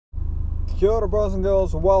Kia ora, boys and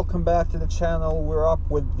girls, welcome back to the channel. We're up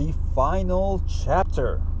with the final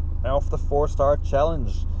chapter of the 4-star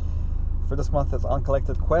challenge. For this month it's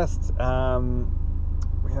Uncollected Quest.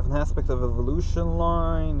 We have an aspect of evolution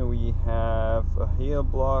line, we have a heal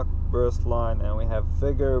block, burst line, and we have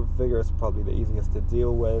vigor. Vigor is probably the easiest to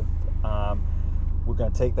deal with. We're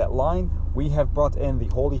going to take that line. We have brought in the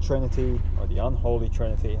Holy Trinity, or the Unholy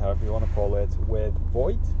Trinity, however you want to call it, with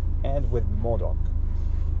Void and with MCOC.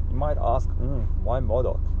 You might ask, why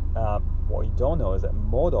MCOC? What you don't know is that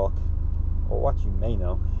MCOC, or what you may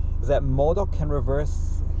know, is that MCOC can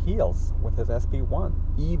reverse heals with his SP1,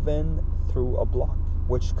 even through a block,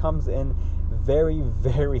 which comes in very,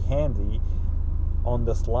 very handy on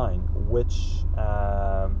this line, which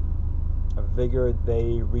Vigor,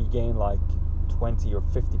 they regain like 20 or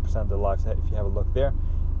 50% of their lives, if you have a look there,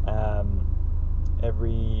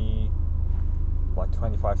 every like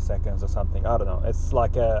 25 seconds or something. I don't know, it's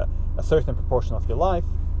like a certain proportion of your life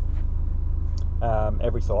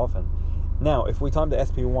every so often. Now if we time the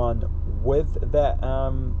SP1 with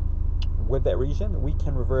that region, we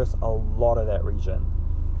can reverse a lot of that region,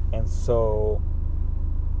 and so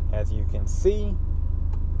as you can see,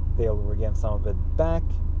 they'll regain some of it back,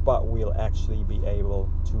 but we'll actually be able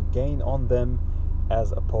to gain on them,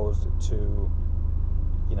 as opposed to,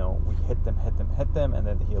 you know, we hit them, and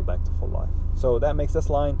then they heal back to full life. So that makes this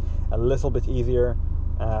line a little bit easier.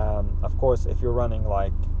 Of course, if you're running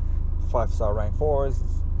like 5-star rank 4s,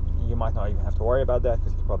 you might not even have to worry about that,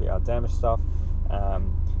 because you can probably out damage stuff.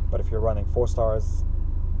 But if you're running 4 stars,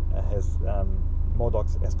 his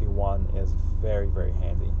MCOC's SP1 is very, very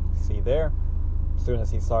handy. You can see there, as soon as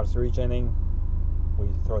he starts regening, we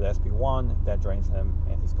throw the SP1, that drains him,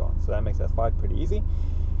 and he's gone. So that makes that fight pretty easy.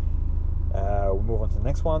 We move on to the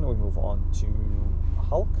next one. We move on to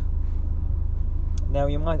Hulk. Now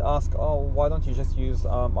you might ask, oh, why don't you just use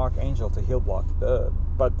Archangel to heal block?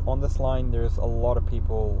 But on this line there's a lot of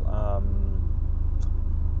people,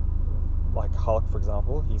 like Hulk for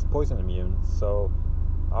example, he's poison immune, so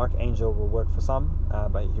Archangel will work for some,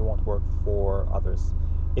 but he won't work for others.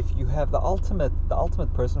 If you have the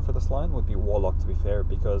ultimate person for this line would be Warlock, to be fair,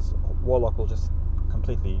 because Warlock will just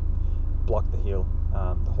completely block the heal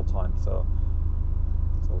the whole time. So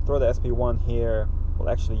we'll throw the SP1 here, we'll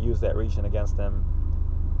actually use that region against him,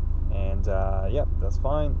 and yeah, that's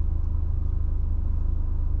fine.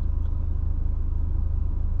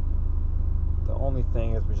 The only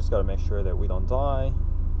thing is we just got to make sure that we don't die,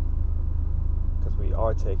 because we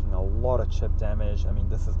are taking a lot of chip damage. I mean,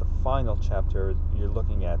 this is the final chapter. You're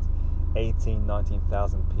looking at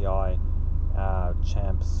 19,000 PI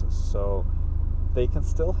champs, so they can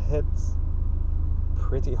still hit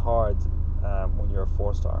pretty hard when you're a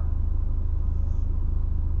 4-star.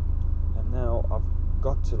 And now I've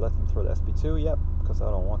got to let him throw the SP2, yep, because I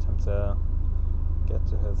don't want him to get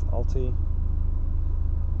to his ulti.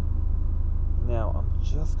 Now I'm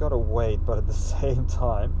just gotta wait, but at the same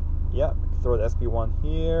time, yep, throw the SP1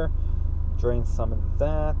 here, drain some of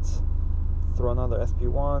that, throw another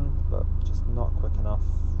SP1, but just not quick enough.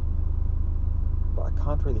 But I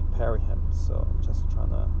can't really parry him, so I'm just trying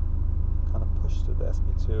to kind of push to the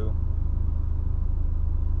SP2.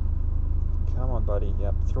 Come on, buddy.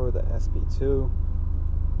 Yep, throw the SP2.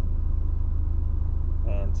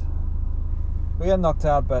 And we got knocked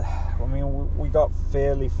out, but I mean, we got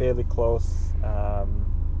fairly close.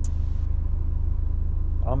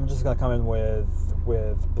 I'm just gonna come in with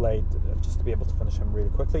Blade just to be able to finish him really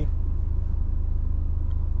quickly,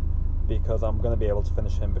 because I'm gonna be able to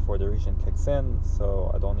finish him before the regen kicks in,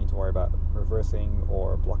 so I don't need to worry about reversing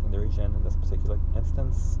or blocking the regen in this particular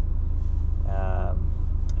instance.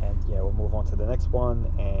 And yeah, we'll move on to the next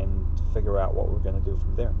one and figure out what we're gonna do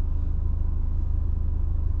from there.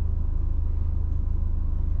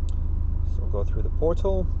 So we'll go through the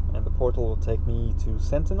portal, and the portal will take me to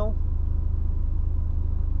Sentinel.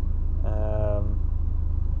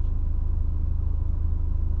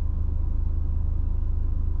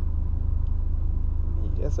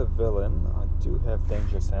 He is a villain. I do have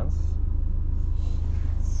danger sense,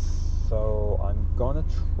 so I'm gonna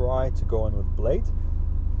try to go in with Blade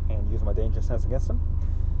and use my danger sense against him.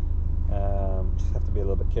 Just have to be a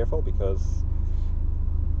little bit careful, because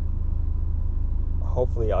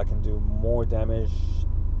hopefully I can do more damage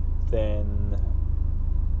than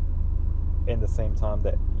in the same time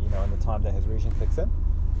that, you know, in the time that his regen kicks in,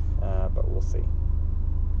 but we'll see.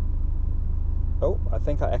 Oh, I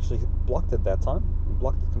think I actually blocked it that time.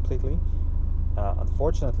 Blocked it completely.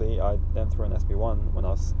 Unfortunately, I then threw an SP1 when I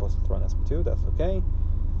was supposed to throw an SP2. That's okay.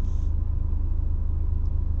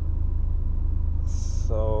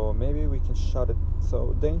 So maybe we can shut it.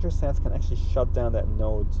 So Danger Sense can actually shut down that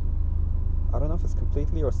node I don't know if it's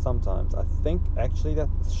completely or sometimes. I think actually that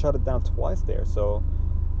shut it down twice there, so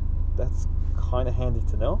that's kind of handy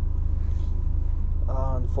to know.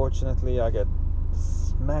 Unfortunately, I get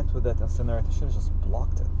smacked with that incinerator. I should have just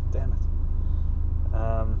blocked it. Damn it.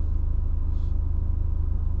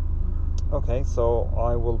 Okay, so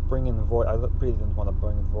I will bring in Void. I really didn't want to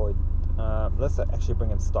bring in Void. Let's actually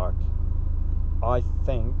bring in Stark. I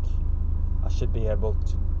think I should be able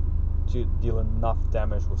to deal enough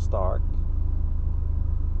damage with Stark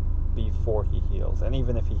before he heals. And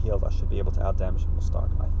even if he heals, I should be able to out-damage him with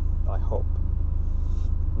Stark. I hope.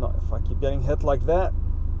 Not if I keep getting hit like that.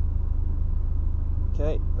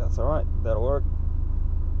 Okay, that's alright. That'll work.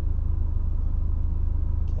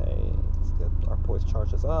 Okay, let's get our poise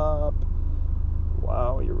charges up.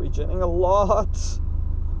 Wow, you're regenerating a lot.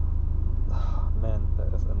 Man,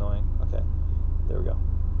 that is annoying. Okay, there we go.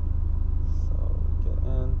 So get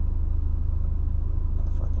in. And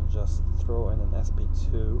if I can just throw in an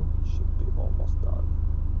SP2, should be almost done.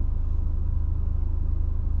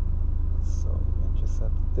 So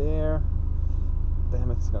intercept there.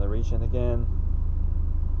 Damn it, it's gonna regen again.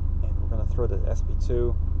 And we're gonna throw the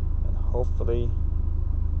SP2 and hopefully,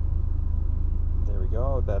 there we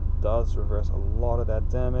go, that does reverse a lot of that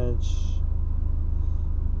damage.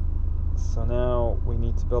 So now we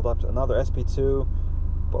need to build up to another SP2,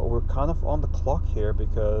 but we're kind of on the clock here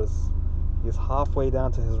because he's halfway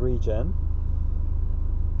down to his regen.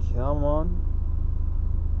 Come on.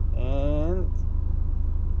 And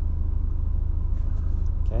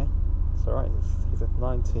okay, it's alright, he's at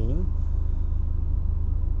 19.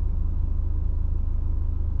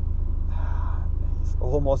 He's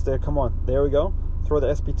almost there, come on, there we go. Throw the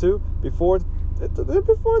SP2 before the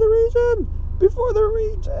regen! Before the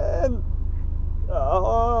regen!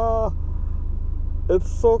 Oh,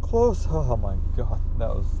 it's so close. Oh my god, that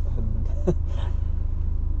was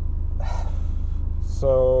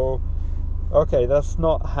so okay, that's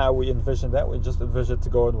not how we envisioned that. We just envisioned to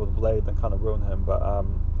go in with Blade and kind of ruin him, but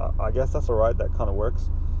I guess that's alright, that kind of works.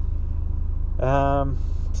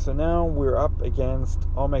 So now we're up against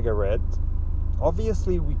Omega Red.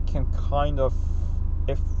 Obviously we can kind of,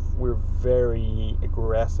 if we're very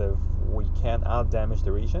aggressive, we can out damage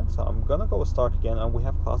the regen. So I'm gonna go with Stark again, and we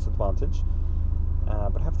have class advantage,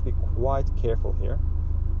 but I have to be quite careful here.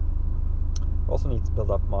 I also need to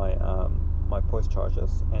build up my my poise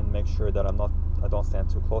charges and make sure that I don't stand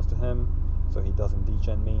too close to him so he doesn't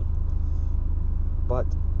degen me. But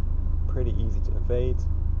pretty easy to evade,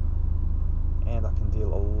 and I can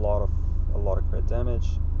deal a lot of crit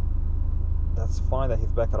damage. That's fine that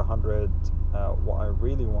he's back at 100. What I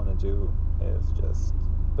really want to do is just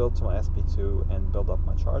build to my SP2 and build up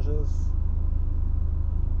my charges.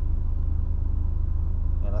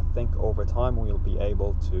 And I think over time we'll be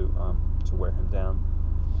able to wear him down.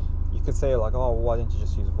 You could say like, oh, why didn't you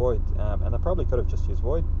just use Void? And I probably could have just used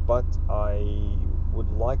Void, but I would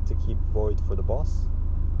like to keep Void for the boss.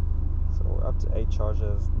 So we're up to 8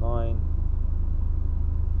 charges, 9.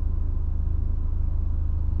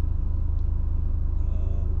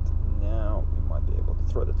 And now we might be able to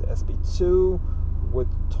throw it to SP2 with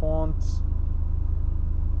Taunt.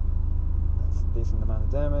 That's a decent amount of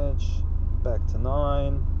damage. Back to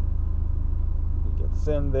 9. He gets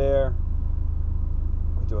in there.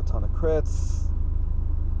 We do a ton of crits.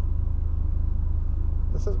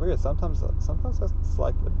 This is weird. Sometimes it's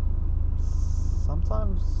like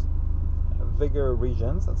sometimes vigor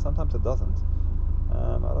regens and sometimes it doesn't.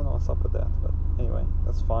 I don't know what's up with that, but anyway,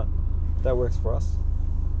 that's fine. That works for us.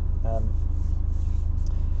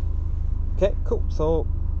 Okay, cool. So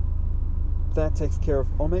that takes care of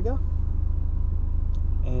Omega,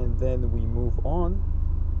 and then we move on.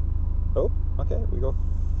 Oh, okay, we go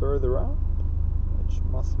further out, which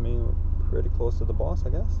must mean we're pretty close to the boss, I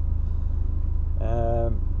guess.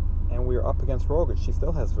 And we're up against Rogue. She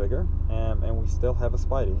still has vigor, and we still have a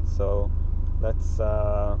Spidey. So let's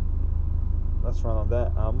run on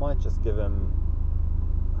that. I might just give him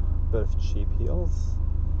a bit of cheap heals,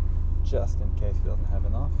 just in case he doesn't have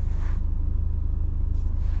enough.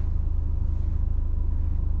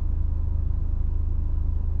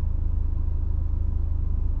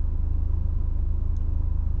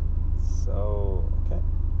 So okay,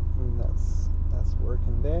 that's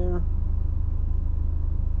working there.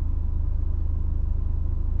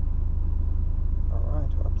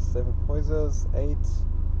 Alright, we're up to 7 poisons, 8,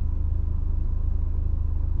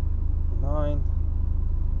 9,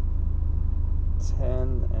 10,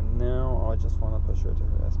 and now I just want to push her to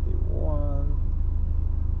her SP1.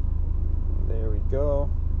 There we go.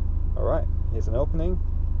 Alright, here's an opening.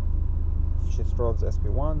 If she strokes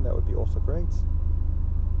SP1, that would be also great.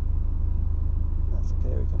 That's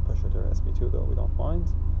okay, we can push her to her SP2 though, we don't mind.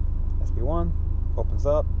 SP1 opens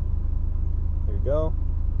up. Here we go.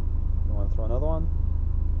 You want to throw another one?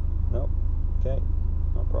 Nope. Okay,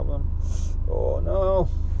 no problem. Oh no!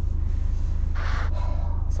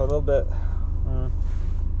 So a little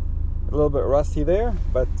bit rusty there,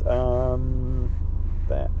 but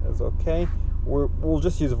that is okay. We'll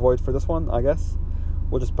just use a Void for this one, I guess.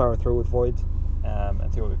 We'll just power through with Void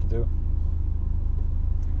and see what we can do.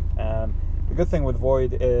 The good thing with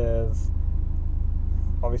Void is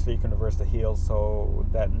obviously you can reverse the heal, so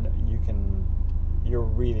that you're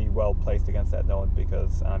really well placed against that node,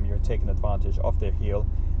 because you're taking advantage of their heal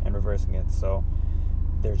and reversing it, so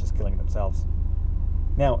they're just killing themselves.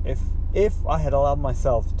 Now, if I had allowed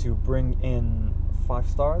myself to bring in 5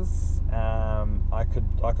 stars, I could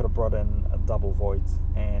have brought in a double Void,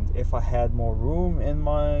 and if I had more room in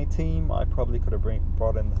my team, I probably could have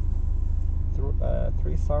brought in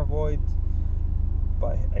 3-star Void.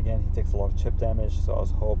 But again, he takes a lot of chip damage, so I was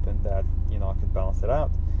hoping that I could balance it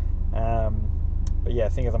out. But yeah,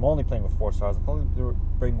 the thing is, I'm only playing with 4 stars. I'm only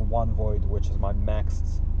bring 1 Void, which is my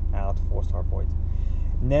maxed out 4-star Void.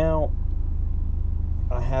 Now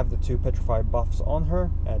I have the 2 Petrify buffs on her,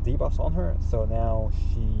 debuffs on her, so now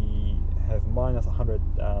she has minus 100%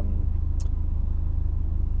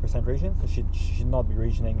 regen, so she should not be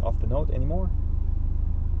regening off the node anymore.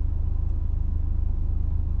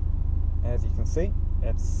 As you can see,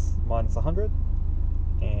 it's minus 100,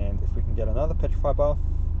 and if we can get another Petrify buff,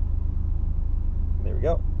 there we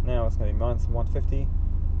go. Now it's going to be minus 150.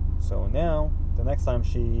 So now the next time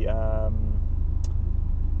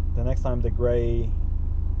the gray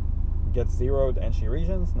gets zeroed and she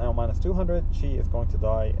regens, now minus 200, she is going to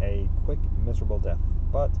die a quick, miserable death.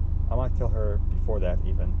 But I might kill her before that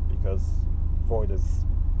even, because Void is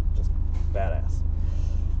just badass.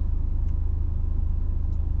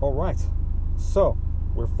 Alright, so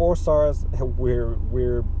we're 4 stars,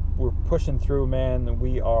 we're pushing through, man.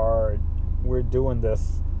 We're doing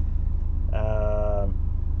this. I'm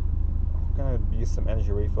gonna use some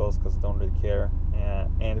energy refills because I don't really care,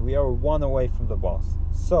 and we are 1 away from the boss.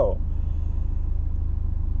 So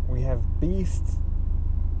we have Beast,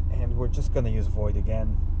 and we're just gonna use Void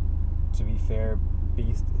again. To be fair,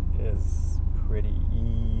 Beast is pretty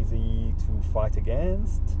easy to fight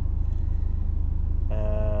against.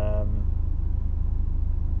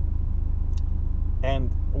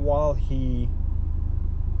 And while he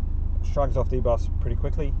shrugs off debuffs pretty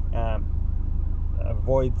quickly,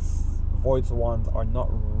 Void's ones are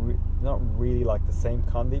not really like the same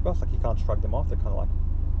kind of debuffs. Like, you can't shrug them off. They're kind of like,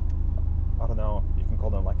 I don't know, you can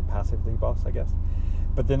call them like a passive debuffs, I guess.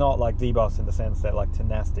 But they're not like debuffs in the sense that like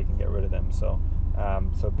Tenacity can get rid of them. So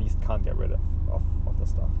Beast can't get rid of the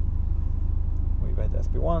stuff. We've had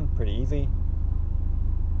SP1, pretty easy.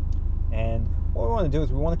 And what we want to do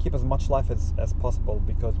is we want to keep as much life as possible,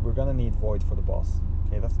 because we're going to need Void for the boss.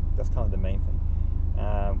 Okay, that's kind of the main thing.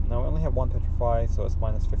 Now we only have 1 Petrify, so it's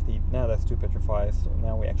minus 50. Now that's 2 Petrifies, so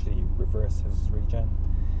now we actually reverse his regen.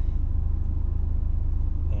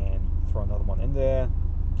 And throw another one in there.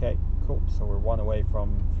 Okay, cool. So we're 1 away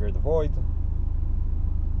from Fear the Void.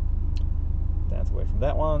 Dance away from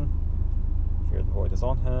that one. Fear the Void is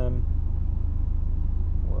on him.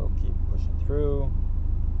 We'll keep pushing through.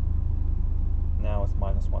 Now it's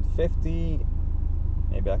minus 150.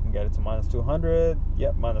 Maybe I can get it to minus 200.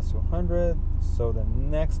 Yep, minus 200. So the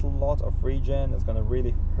next lot of regen is going to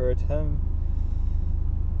really hurt him.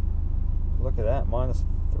 Look at that, minus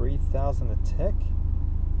 3,000 a tick.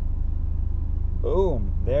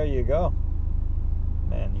 Boom, there you go.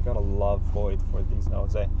 Man, you gotta love Void for these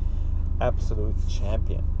nodes, eh? Absolute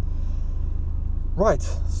champion. Right,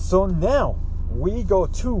 so now we go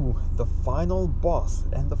to the final boss,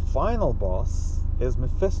 and the final boss is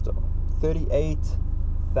Mephisto.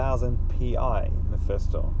 38,000 PI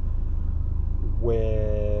Mephisto,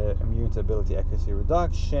 with immune to ability accuracy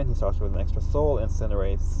reduction. He starts with an extra soul,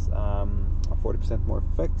 incinerates, 40% more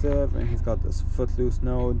effective, and he's got this footloose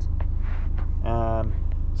node.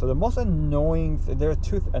 So the most annoying there are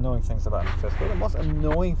 2 annoying things about Mephisto. The most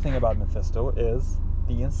annoying thing about Mephisto is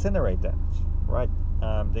the incinerate damage, right?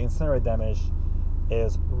 The incinerate damage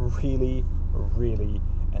is really, really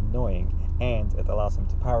annoying, and it allows him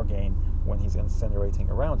to power gain when he's incinerating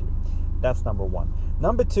around you. That's number 1.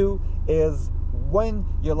 Number 2 is when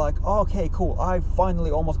you're like, oh, okay, cool, I finally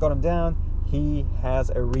almost got him down. He has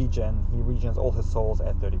a regen. He regens all his souls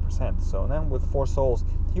at 30%. So now with 4 souls,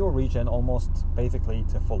 he will regen almost basically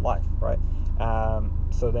to full life, right?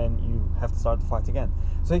 So then you have to start the fight again.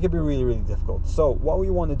 So it can be really, really difficult. So what we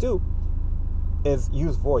want to do is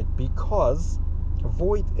use Void, because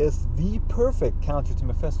Void is the perfect counter to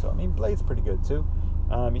Mephisto. I mean, Blade's pretty good too.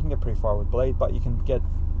 You can get pretty far with Blade, but you can get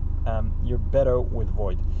you're better with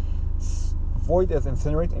Void. Void is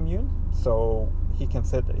Incinerate immune, so he can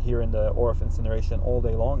sit here in the Aura of Incineration all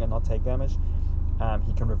day long and not take damage.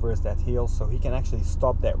 He can reverse that heal, so he can actually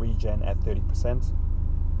stop that regen at 30%.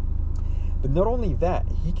 But not only that,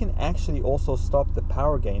 he can actually also stop the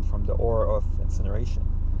power gain from the Aura of Incineration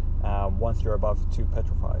once you're above 2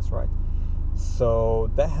 petrifies, right?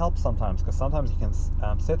 So that helps sometimes, because sometimes you can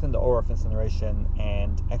sit in the Aura of Incineration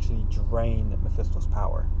and actually drain Mephisto's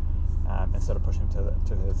power instead of pushing him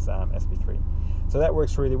to his SP3. So that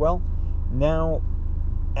works really well. Now,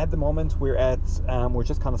 at the moment, we're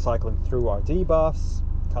just kind of cycling through our debuffs,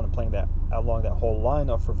 kind of playing that along that whole line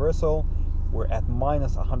of reversal. We're at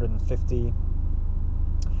minus 150.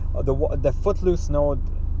 The Footloose node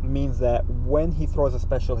means that when he throws a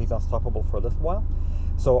special, he's unstoppable for a little while.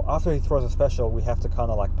 So after he throws a special, we have to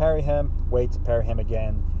kind of like parry him, wait, parry him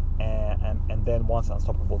again, and then once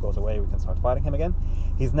unstoppable goes away, we can start fighting him again.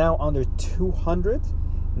 He's now under 200.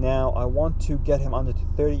 Now I want to get him under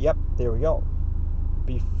 30. Yep, there we go.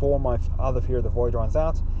 Before my other Fear of the Void runs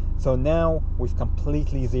out. So now we've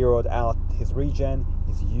completely zeroed out his regen.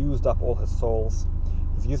 He's used up all his souls.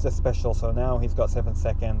 He's used a special, so now he's got 7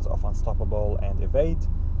 seconds of unstoppable and evade.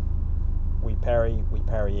 We parry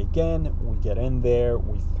again, we get in there,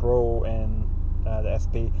 we throw in the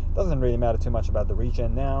SP. Doesn't really matter too much about the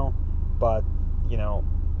regen now, but you know,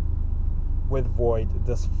 with Void,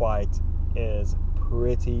 this fight is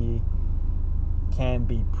can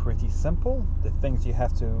be pretty simple. The things you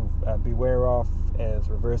have to beware of is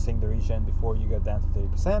reversing the regen before you get down to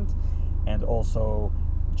 30%, and also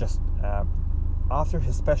just after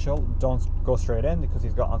his special, don't go straight in because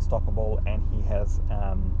he's got unstoppable and he has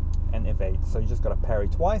an evade. So you just got to parry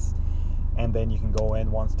twice, and then you can go in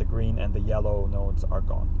once the green and the yellow nodes are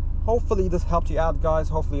gone. Hopefully this helped you out, guys.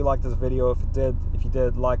 Hopefully you liked this video. If you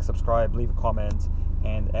did, like, subscribe, leave a comment,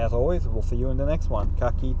 and as always, we'll see you in the next one.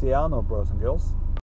 Kakitiano, bros and girls.